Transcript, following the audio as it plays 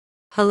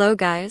Hello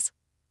guys,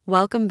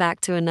 welcome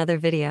back to another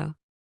video.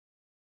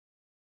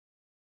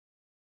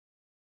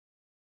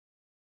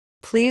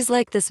 Please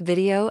like this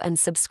video and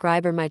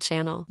subscribe to my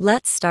channel.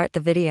 Let's start the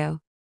video.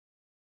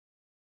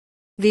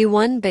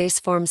 V1 base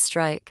form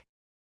strike.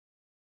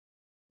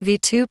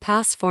 V2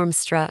 pass form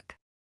struck.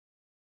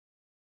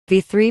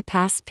 V3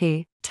 pass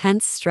P,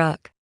 tense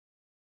struck.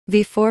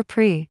 V4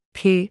 pre,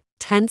 P,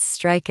 tense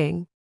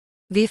striking.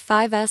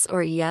 V5 S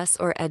or ES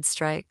or ED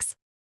strikes.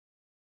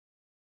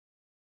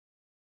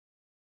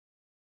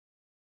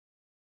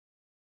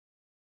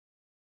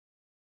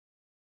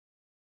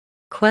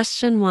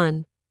 Question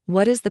 1.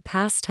 What is the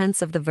past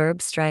tense of the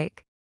verb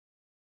strike?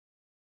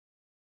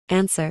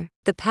 Answer.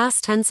 The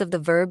past tense of the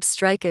verb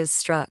strike is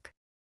struck.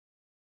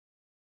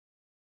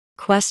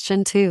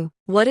 Question 2.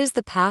 What is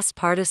the past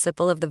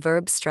participle of the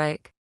verb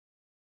strike?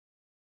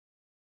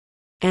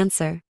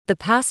 Answer. The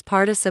past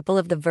participle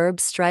of the verb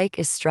strike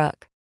is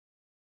struck.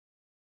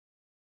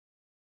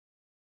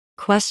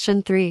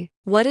 Question 3.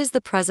 What is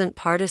the present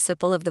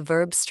participle of the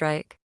verb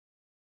strike?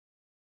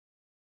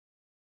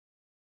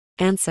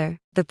 Answer.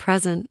 The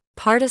present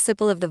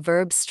participle of the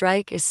verb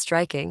strike is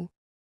striking.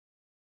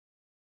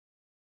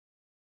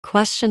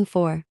 Question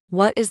 4.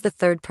 What is the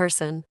third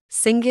person,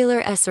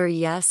 singular S or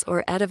ES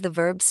or ED of the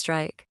verb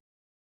strike?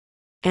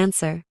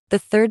 Answer. The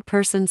third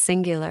person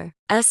singular,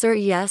 S or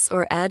ES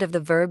or ED of the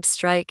verb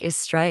strike is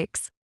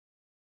strikes.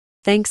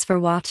 Thanks for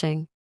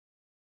watching.